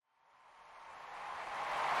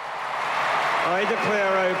I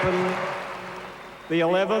declare open the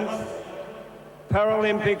 11th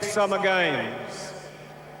Paralympic Summer Games,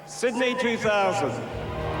 Sydney 2000.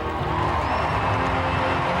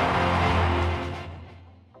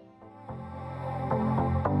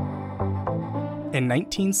 In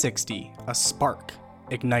 1960, a spark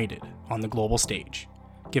ignited on the global stage,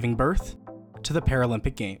 giving birth to the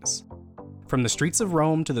Paralympic Games. From the streets of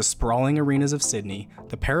Rome to the sprawling arenas of Sydney,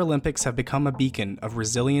 the Paralympics have become a beacon of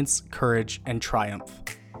resilience, courage, and triumph.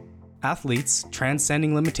 Athletes,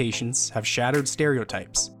 transcending limitations, have shattered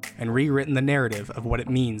stereotypes and rewritten the narrative of what it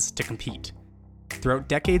means to compete. Throughout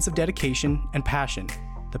decades of dedication and passion,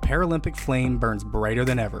 the Paralympic flame burns brighter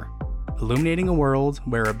than ever, illuminating a world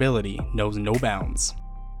where ability knows no bounds.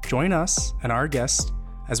 Join us and our guests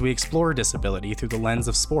as we explore disability through the lens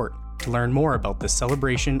of sport to learn more about this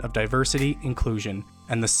celebration of diversity, inclusion,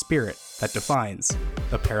 and the spirit that defines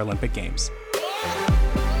the Paralympic Games.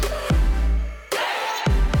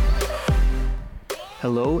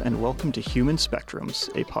 Hello and welcome to Human Spectrums,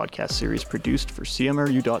 a podcast series produced for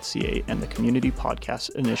CMRU.ca and the Community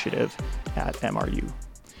Podcast Initiative at MRU.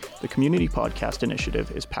 The Community Podcast Initiative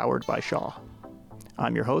is powered by Shaw.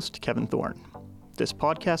 I'm your host, Kevin Thorn. This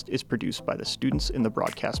podcast is produced by the students in the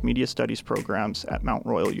Broadcast Media Studies programs at Mount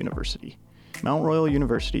Royal University. Mount Royal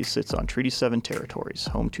University sits on Treaty 7 territories,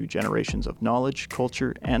 home to generations of knowledge,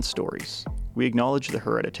 culture, and stories. We acknowledge the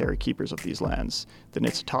hereditary keepers of these lands, the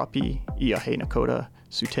Niitsitapi, Iahe Nakota,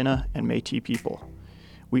 Tsuut'ina, and Métis people.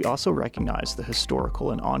 We also recognize the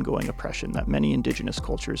historical and ongoing oppression that many Indigenous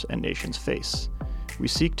cultures and nations face. We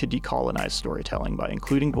seek to decolonize storytelling by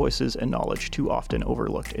including voices and knowledge too often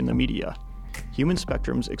overlooked in the media. Human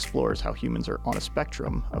Spectrums explores how humans are on a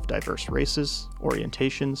spectrum of diverse races,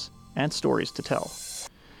 orientations, and stories to tell.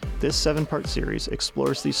 This 7-part series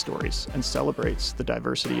explores these stories and celebrates the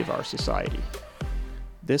diversity of our society.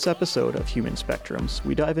 This episode of Human Spectrums,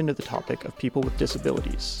 we dive into the topic of people with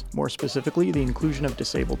disabilities, more specifically the inclusion of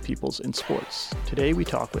disabled peoples in sports. Today we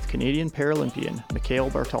talk with Canadian Paralympian Mikael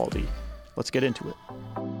Bartholdy. Let's get into it.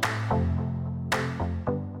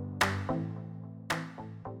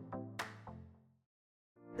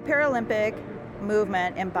 The Paralympic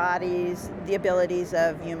movement embodies the abilities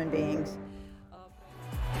of human beings.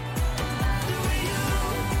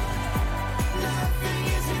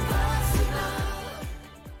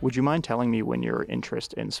 Would you mind telling me when your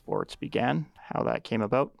interest in sports began, how that came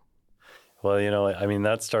about? Well,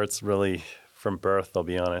 that starts really from birth, I'll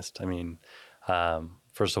be honest.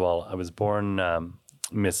 First of all, I was born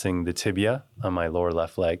missing the tibia on my lower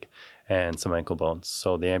left leg and some ankle bones.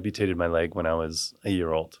 So they amputated my leg when I was a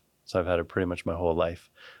year old. So I've had it pretty much my whole life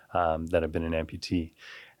that I've been an amputee.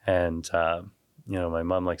 And, my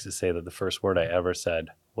mom likes to say that the first word I ever said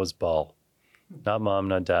was ball. Not mom,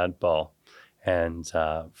 not dad, ball. And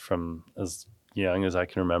from as young as I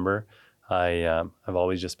can remember, I've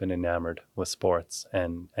always just been enamored with sports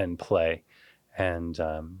and play. And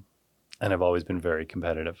I've always been very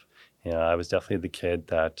competitive. I was definitely the kid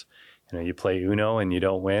that, you play Uno and you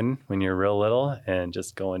don't win when you're real little and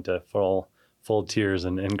just go into full tears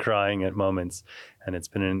and crying at moments. And it's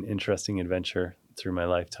been an interesting adventure through my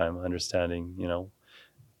lifetime, understanding,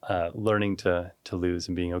 learning to lose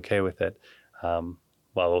and being okay with it, while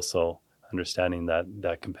also understanding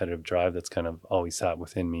that competitive drive that's kind of always sat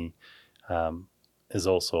within me is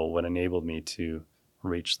also what enabled me to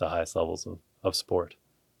reach the highest levels of sport.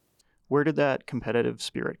 Where did that competitive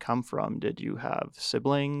spirit come from? Did you have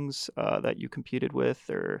siblings that you competed with,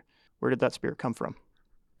 or where did that spirit come from?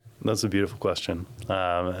 That's a beautiful question.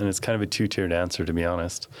 And it's kind of a two-tiered answer, to be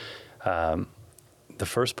honest. The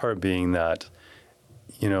first part being that,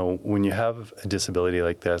 when you have a disability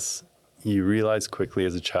like this, you realize quickly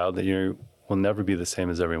as a child that you will never be the same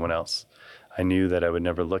as everyone else. I knew that I would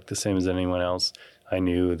never look the same as anyone else. I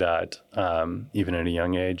knew that even at a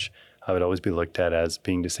young age, I would always be looked at as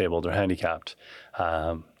being disabled or handicapped.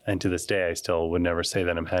 And to this day, I still would never say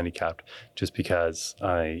that I'm handicapped just because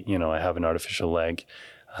I have an artificial leg.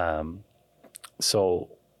 So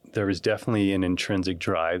there is definitely an intrinsic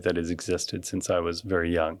drive that has existed since I was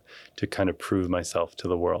very young to kind of prove myself to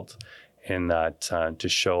the world in that to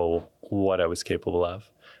show what I was capable of.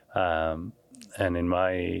 And in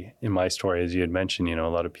my story, as you had mentioned, a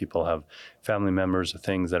lot of people have family members or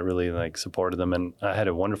things that really supported them. And I had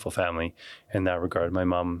a wonderful family in that regard. My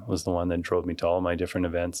mom was the one that drove me to all my different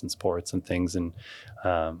events and sports and things, and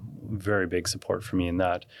very big support for me in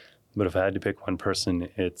that. But if I had to pick one person,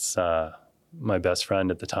 it's my best friend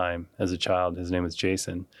at the time as a child. His name was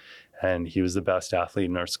Jason, and he was the best athlete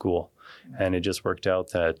in our school. And it just worked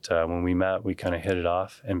out that when we met, we kind of hit it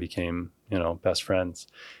off and became, best friends.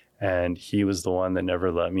 And he was the one that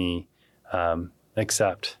never let me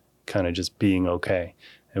accept kind of just being okay.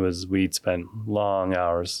 We'd spend long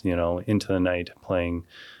hours, into the night playing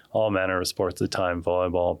all manner of sports at the time: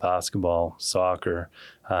 volleyball, basketball, soccer,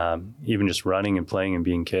 even just running and playing and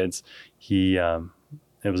being kids. It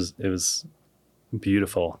was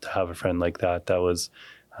beautiful to have a friend like that was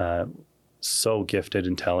so gifted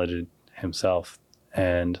and talented himself,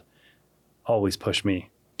 and always pushed me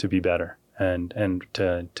to be better, and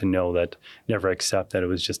to know that, never accept that it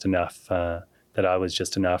was just enough, that I was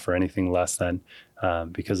just enough or anything less than,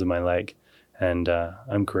 because of my leg. And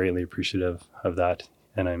I'm greatly appreciative of that,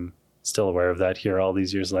 and I'm still aware of that here all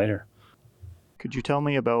these years later. Could you tell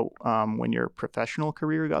me about when your professional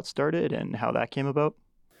career got started and how that came about?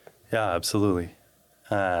 Yeah, absolutely.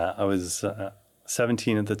 I was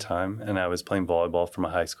 17 at the time, and I was playing volleyball for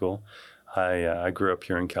my high school. I grew up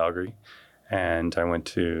here in Calgary, and I went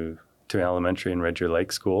to elementary in Red Deer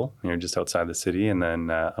Lake School, just outside the city, and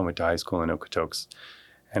then I went to high school in Okotoks.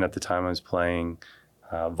 And at the time, I was playing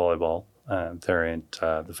volleyball there at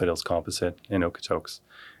the Foothills Composite in Okotoks.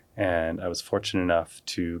 And I was fortunate enough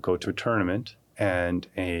to go to a tournament, and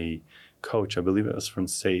a coach, I believe it was from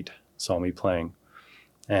SAIT, saw me playing.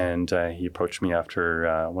 And he approached me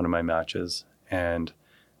after one of my matches and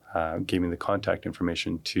gave me the contact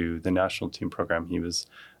information to the national team program. He was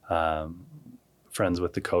friends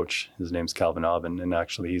with the coach. His name's Calvin Aubin, and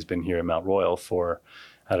actually he's been here at Mount Royal for,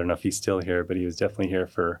 I don't know if he's still here, but he was definitely here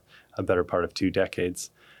for a better part of 2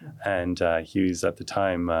 decades. And he was at the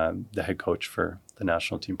time the head coach for the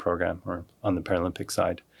national team program, or on the Paralympic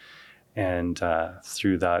side. And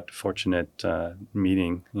through that fortunate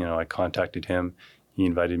meeting, I contacted him. He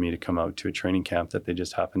invited me to come out to a training camp that they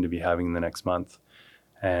just happened to be having the next month.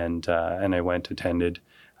 And I went, attended,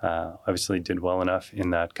 obviously did well enough in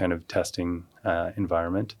that kind of testing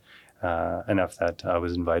environment, enough that I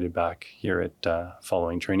was invited back here at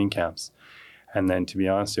following training camps. And then, to be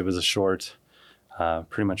honest, it was a short,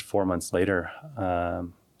 pretty much 4 months later,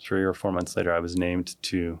 3 or 4 months later, I was named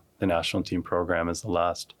to the national team program as the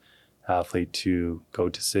last athlete to go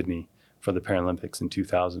to Sydney for the Paralympics in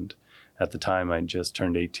 2000. At the time, I just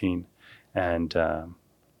turned 18. And to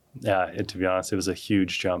be honest, it was a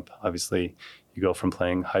huge jump. Obviously, you go from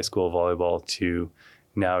playing high school volleyball to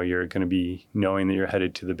now you're going to be knowing that you're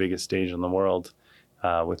headed to the biggest stage in the world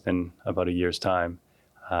within about a year's time.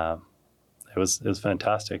 It was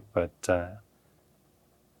fantastic, but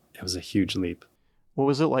it was a huge leap. What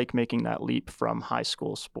was it like making that leap from high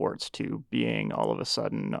school sports to being all of a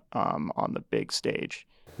sudden on the big stage?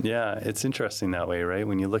 Yeah, it's interesting that way, right?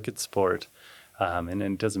 When you look at sport, and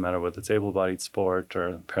it doesn't matter whether it's able-bodied sport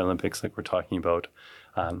or Paralympics like we're talking about,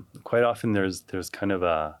 quite often there's kind of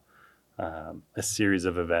a series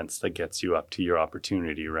of events that gets you up to your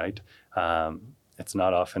opportunity, right? It's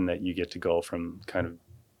not often that you get to go from kind of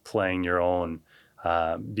playing your own,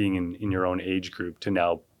 being in your own age group, to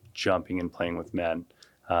now jumping and playing with men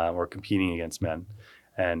or competing against men.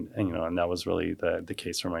 And that was really the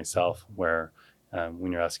case for myself, where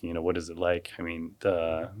when you're asking, what is it like? I mean,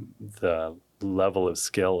 the level of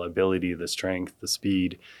skill, ability, the strength, the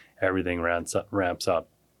speed, everything ramps up,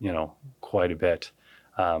 quite a bit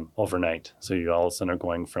overnight. So you all of a sudden are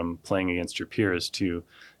going from playing against your peers to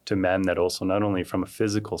men that also, not only from a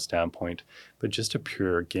physical standpoint, but just a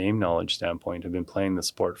pure game knowledge standpoint, have been playing the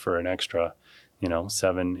sport for an extra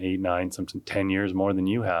 7, 8, 9, sometimes 10 years more than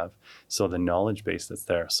you have. So the knowledge base that's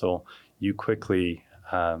there. So you quickly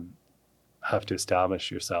have to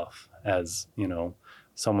establish yourself as,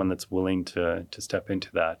 someone that's willing to step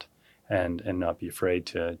into that and not be afraid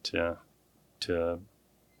to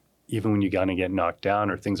even when you're going to get knocked down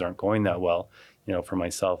or things aren't going that well. For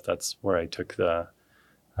myself, that's where I took the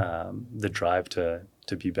drive to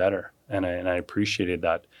be better. And I appreciated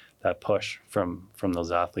that push from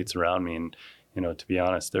those athletes around me. And, to be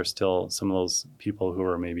honest, there's still some of those people who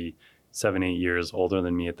are maybe 7, 8 years older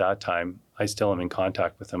than me at that time. I still am in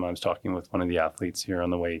contact with them. I was talking with one of the athletes here on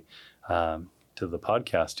the way to the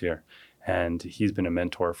podcast here, and he's been a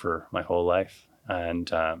mentor for my whole life. And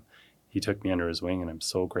he took me under his wing, and I'm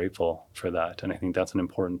so grateful for that. And I think that's an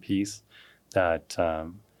important piece, that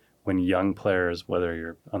when young players, whether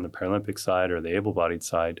you're on the Paralympic side or the able-bodied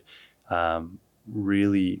side,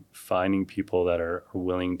 really finding people that are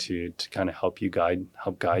willing to kind of help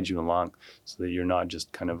guide you along, so that you're not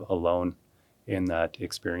just kind of alone in that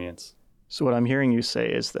experience. So what I'm hearing you say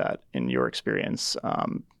is that in your experience,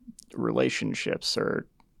 relationships are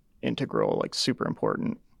integral, like super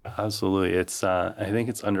important. Absolutely. It's I think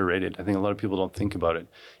it's underrated. I think a lot of people don't think about it.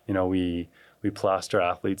 We plaster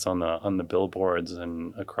athletes on the billboards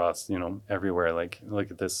and across, everywhere, like, look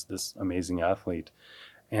at this amazing athlete.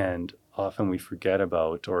 And often we forget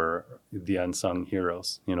about, or the unsung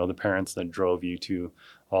heroes, the parents that drove you to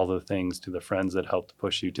all the things, to the friends that helped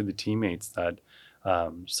push you, to the teammates that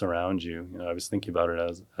surround you. I was thinking about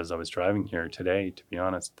it as I was driving here today, to be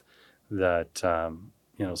honest, that,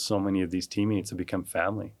 so many of these teammates have become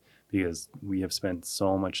family because we have spent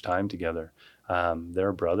so much time together.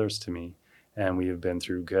 They're brothers to me, and we have been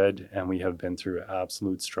through good and we have been through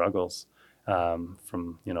absolute struggles,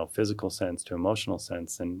 from, physical sense to emotional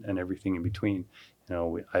sense and everything in between.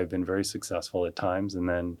 I've been very successful at times, and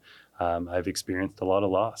then I've experienced a lot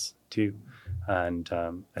of loss too. And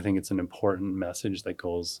I think it's an important message that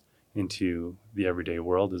goes into the everyday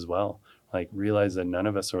world as well. Like, realize that none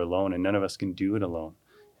of us are alone and none of us can do it alone.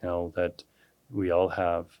 That we all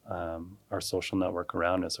have our social network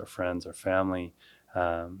around us, our friends, our family,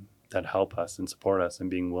 that help us and support us, and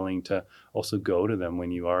being willing to also go to them when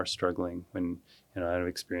you are struggling. When, I've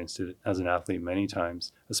experienced it as an athlete many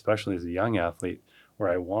times, especially as a young athlete, where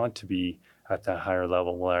I want to be at that higher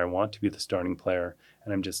level, where I want to be the starting player,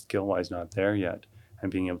 and I'm just skill-wise not there yet. And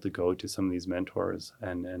being able to go to some of these mentors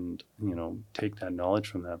and take that knowledge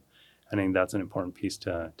from them. I think that's an important piece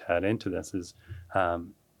to add into this is,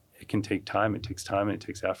 it can take time. It takes time and it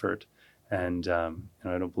takes effort. And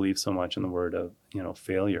I don't believe so much in the word of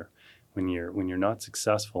failure. When you're not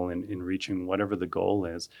successful in reaching whatever the goal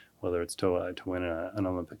is, whether it's to win an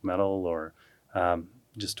Olympic medal or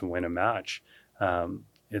just to win a match,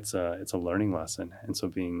 it's a learning lesson. And so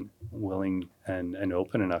being willing and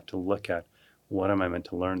open enough to look at what am I meant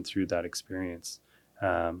to learn through that experience,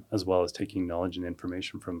 as well as taking knowledge and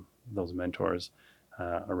information from those mentors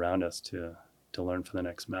around us to learn for the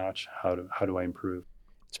next match. How do I improve?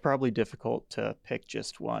 It's probably difficult to pick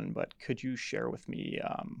just one, but could you share with me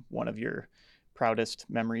one of your proudest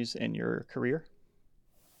memories in your career?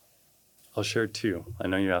 I'll share two. I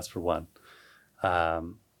know you asked for one.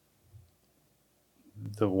 The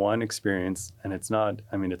one experience, and it's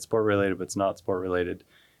sport related, but it's not sport related,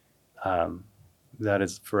 that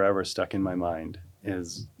is forever stuck in my mind,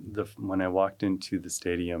 is when I walked into the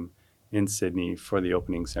stadium in Sydney for the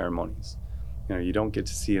opening ceremonies. You don't get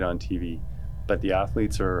to see it on TV, but the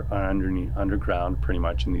athletes are underground pretty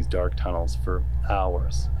much in these dark tunnels for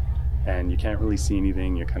hours, and you can't really see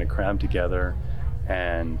anything. You're kind of crammed together,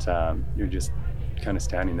 and you're just kind of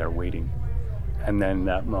standing there waiting. And then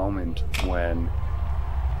that moment when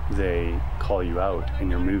they call you out and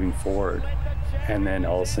you're moving forward, and then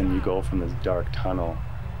all of a sudden you go from this dark tunnel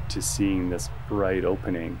to seeing this bright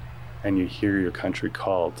opening, and you hear your country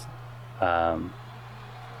called, and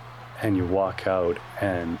you walk out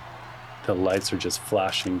and the lights are just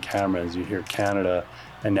flashing, cameras, you hear Canada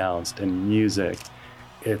announced and music.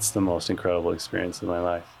 It's the most incredible experience of my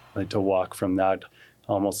life. Like, to walk from that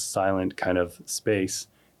almost silent kind of space,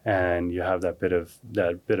 and you have that bit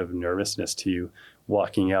of nervousness to you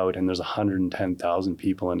walking out, and there's 110,000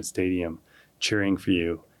 people in a stadium cheering for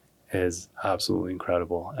you, is absolutely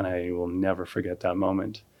incredible. And I will never forget that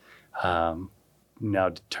moment. Now,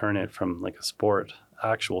 to turn it from like a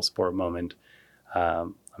actual sport moment,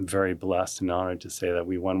 I'm very blessed and honored to say that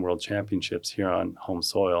we won world championships here on home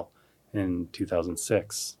soil in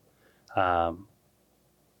 2006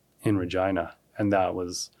 in Regina. And that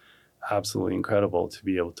was absolutely incredible to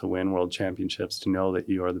be able to win world championships, to know that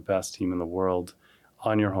you are the best team in the world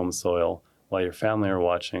on your home soil while your family are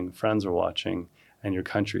watching, friends are watching, and your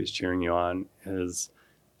country is cheering you on, is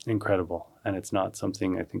incredible. And it's not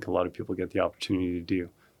something I think a lot of people get the opportunity to do.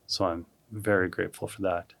 So I'm very grateful for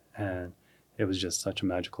that. And it was just such a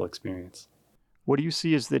magical experience. What do you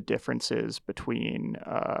see as the differences between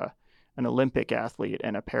an Olympic athlete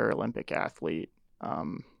and a Paralympic athlete?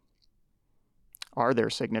 Are there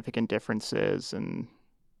significant differences, and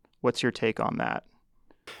what's your take on that?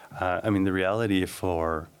 The reality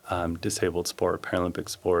for disabled sport, Paralympic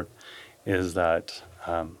sport, is that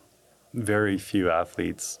very few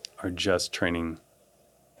athletes are just training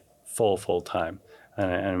full time.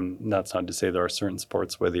 And that's not to say there are certain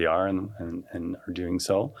sports where they are and are doing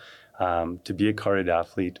so. To be a carded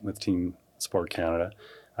athlete with Team Sport Canada,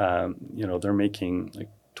 they're making like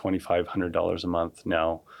 $2,500 a month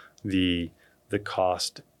now. The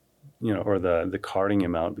cost, or the carding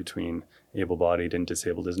amount between able-bodied and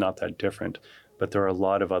disabled is not that different. But there are a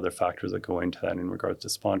lot of other factors that go into that in regards to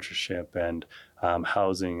sponsorship and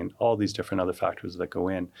housing and all these different other factors that go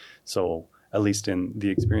in. So at least in the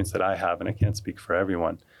experience that I have, and I can't speak for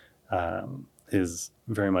everyone, is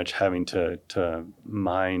very much having to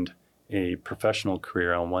mind a professional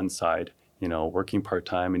career on one side, working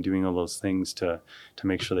part-time and doing all those things to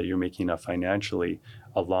make sure that you're making enough financially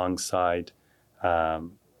alongside,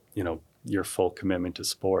 your full commitment to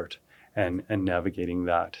sport and navigating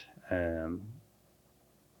that. and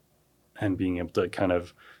being able to kind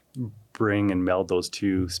of bring and meld those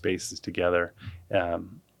two spaces together.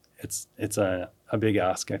 It's a big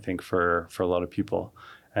ask, I think, for a lot of people.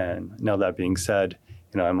 And now that being said,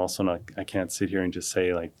 I can't sit here and just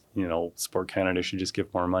say like, Sport Canada should just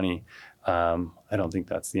give more money. I don't think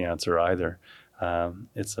that's the answer either.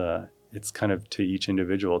 It's kind of to each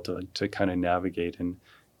individual to kind of navigate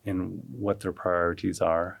in what their priorities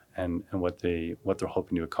are and what they're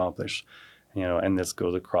hoping to accomplish. And this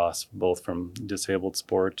goes across both from disabled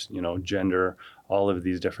sport, gender, all of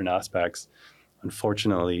these different aspects.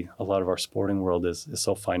 Unfortunately, a lot of our sporting world is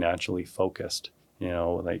so financially focused.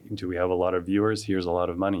 Like, do we have a lot of viewers? Here's a lot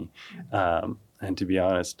of money. And to be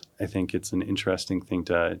honest, I think it's an interesting thing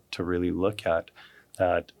to really look at,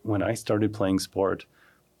 that when I started playing sport,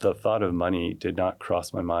 the thought of money did not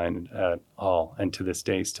cross my mind at all. And to this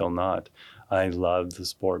day, still not. I love the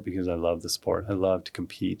sport because I love the sport. I love to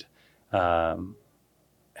compete. And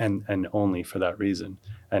only for that reason.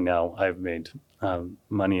 And now I've made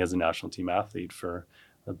money as a national team athlete for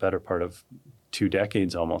the better part of 2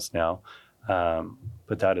 decades almost now.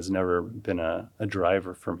 But that has never been a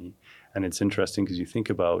driver for me. And it's interesting because you think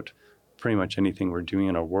about pretty much anything we're doing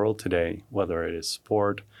in our world today, whether it is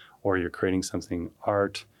sport or you're creating something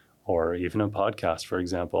art or even a podcast, for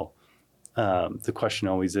example. The question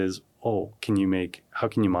always is, how can you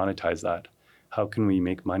monetize that? How can we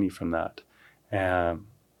make money from that?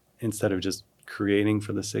 Instead of just creating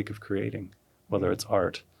for the sake of creating, whether it's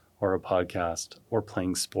art or a podcast or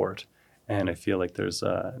playing sport. And I feel like there's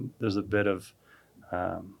a bit of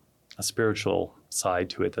a spiritual side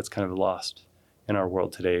to it that's kind of lost in our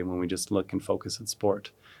world today when we just look and focus at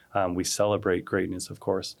sport. We celebrate greatness, of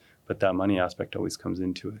course, but that money aspect always comes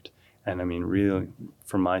into it. And I mean, really,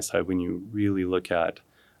 from my side, when you really look at,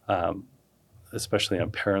 especially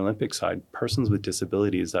on Paralympic side, persons with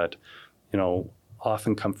disabilities that,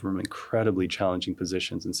 often come from incredibly challenging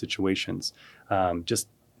positions and situations, just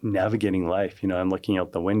navigating life. I'm looking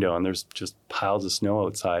out the window and there's just piles of snow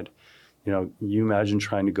outside. You imagine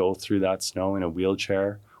trying to go through that snow in a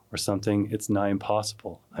wheelchair or something. It's nigh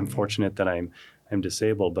impossible. I'm fortunate that I'm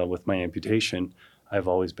disabled, but with my amputation, I've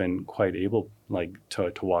always been quite able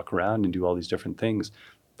to walk around and do all these different things.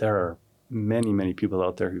 There are many, many people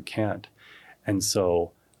out there who can't. And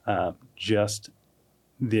so just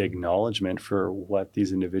the acknowledgement for what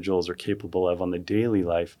these individuals are capable of on the daily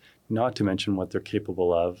life, not to mention what they're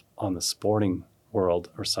capable of on the sporting world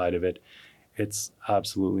or side of it, it's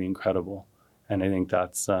absolutely incredible. And I think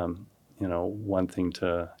that's, one thing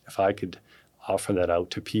if I could offer that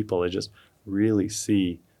out to people, to just really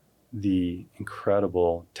see the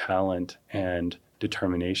incredible talent and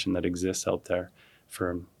determination that exists out there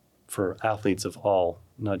for athletes of all,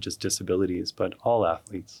 not just disabilities, but all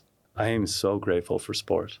athletes. I am so grateful for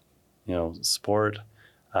sport. Sport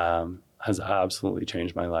has absolutely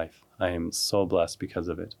changed my life. I am so blessed because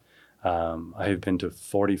of it. I have been to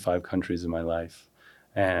 45 countries in my life,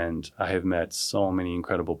 and I have met so many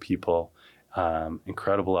incredible people,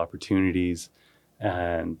 incredible opportunities,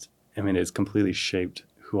 and I mean, it's completely shaped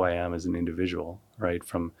who I am as an individual, right?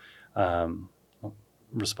 From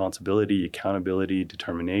responsibility, accountability,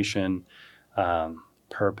 determination,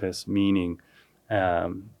 purpose, meaning,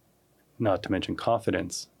 not to mention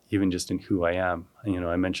confidence, even just in who I am.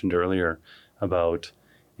 I mentioned earlier about,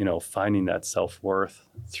 finding that self-worth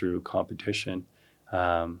through competition,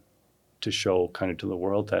 to show kind of to the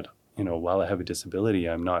world that, while I have a disability,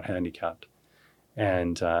 I'm not handicapped.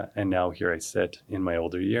 And now here I sit in my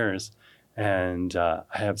older years, and I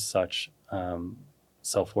have such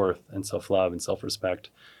self-worth and self-love and self-respect,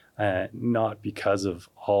 not because of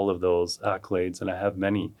all of those accolades, and I have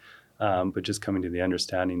many, but just coming to the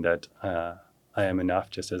understanding that I am enough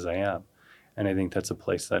just as I am. And I think that's a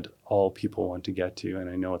place that all people want to get to. And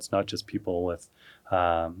I know it's not just people with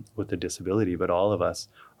a disability, but all of us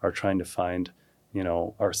are trying to find,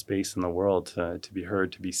 our space in the world to be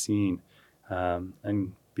heard, to be seen,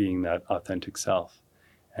 and being that authentic self.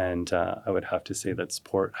 And I would have to say that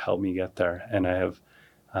sport helped me get there. And I have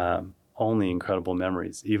only incredible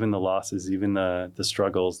memories, even the losses, even the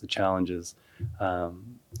struggles, the challenges.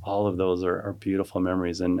 All of those are beautiful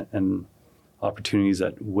memories and opportunities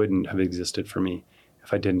that wouldn't have existed for me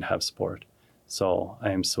if I didn't have sport. So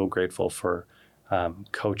I am so grateful for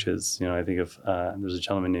coaches. I think of there's a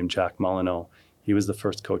gentleman named Jack Molyneux. He was the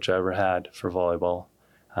first coach I ever had for volleyball,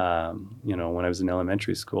 when I was in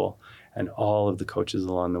elementary school, and all of the coaches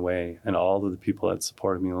along the way and all of the people that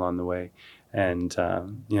supported me along the way. And, as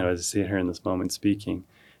I sit here in this moment speaking,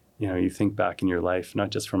 you think back in your life,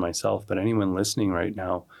 not just for myself, but anyone listening right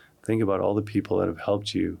now, think about all the people that have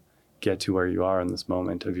helped you get to where you are in this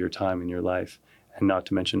moment of your time in your life, and not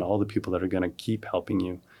to mention all the people that are going to keep helping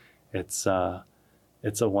you. It's a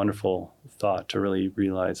wonderful thought to really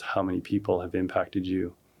realize how many people have impacted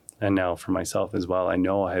you. And now for myself as well, I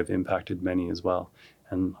know I have impacted many as well.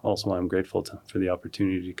 And also I'm grateful for the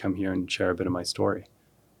opportunity to come here and share a bit of my story.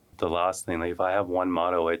 The last thing, like if I have one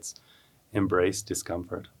motto, it's embrace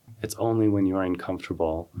discomfort. It's only when you are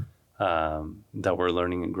uncomfortable that we're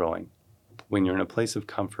learning and growing. When you're in a place of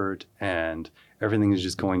comfort and everything is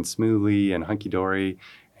just going smoothly and hunky-dory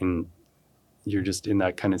and you're just in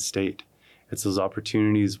that kind of state, it's those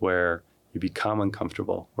opportunities where you become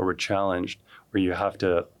uncomfortable, where we're challenged, where you have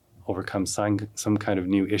to overcome some kind of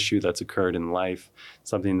new issue that's occurred in life,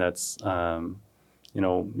 something that's,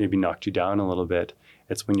 maybe knocked you down a little bit.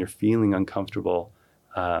 It's when you're feeling uncomfortable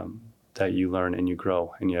that you learn and you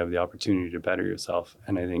grow and you have the opportunity to better yourself.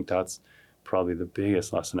 And I think that's probably the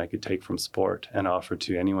biggest lesson I could take from sport and offer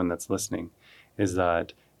to anyone that's listening is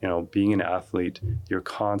that, being an athlete, you're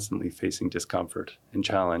constantly facing discomfort and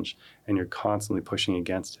challenge, and you're constantly pushing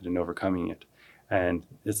against it and overcoming it. And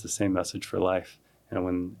it's the same message for life.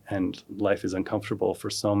 And life is uncomfortable for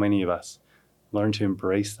so many of us. Learn to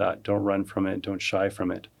embrace that. Don't run from it. Don't shy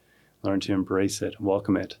from it. Learn to embrace it,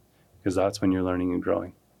 welcome it, because that's when you're learning and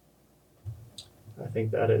growing. I think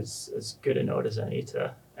that is as good a note as any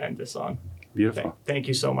to end this on. Beautiful. Thank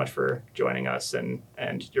you so much for joining us and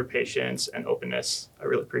your patience and openness. I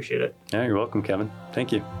really appreciate it. Yeah, you're welcome, Kevin.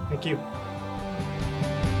 Thank you. Thank you.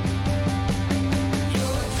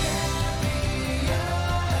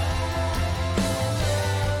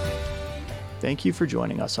 Thank you for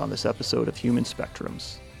joining us on this episode of Human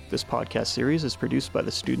Spectrums. This podcast series is produced by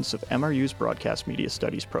the students of MRU's Broadcast Media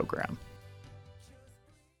Studies program.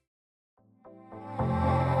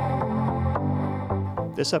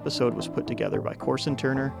 This episode was put together by Corson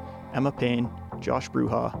Turner, Emma Payne, Josh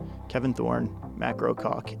Bruha, Kevin Thorn, Matt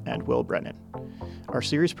Grocock, and Will Brennan. Our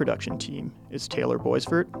series production team is Taylor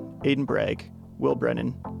Boisvert, Aidan Bragg, Will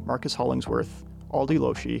Brennan, Marcus Hollingsworth, Aldi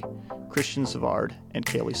Loshi, Christian Savard, and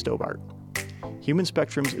Kaylee Stobart. Human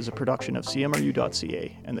Spectrums is a production of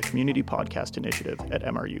CMRU.ca and the Community Podcast Initiative at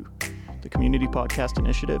MRU. The Community Podcast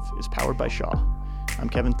Initiative is powered by Shaw. I'm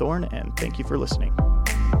Kevin Thorn, and thank you for listening.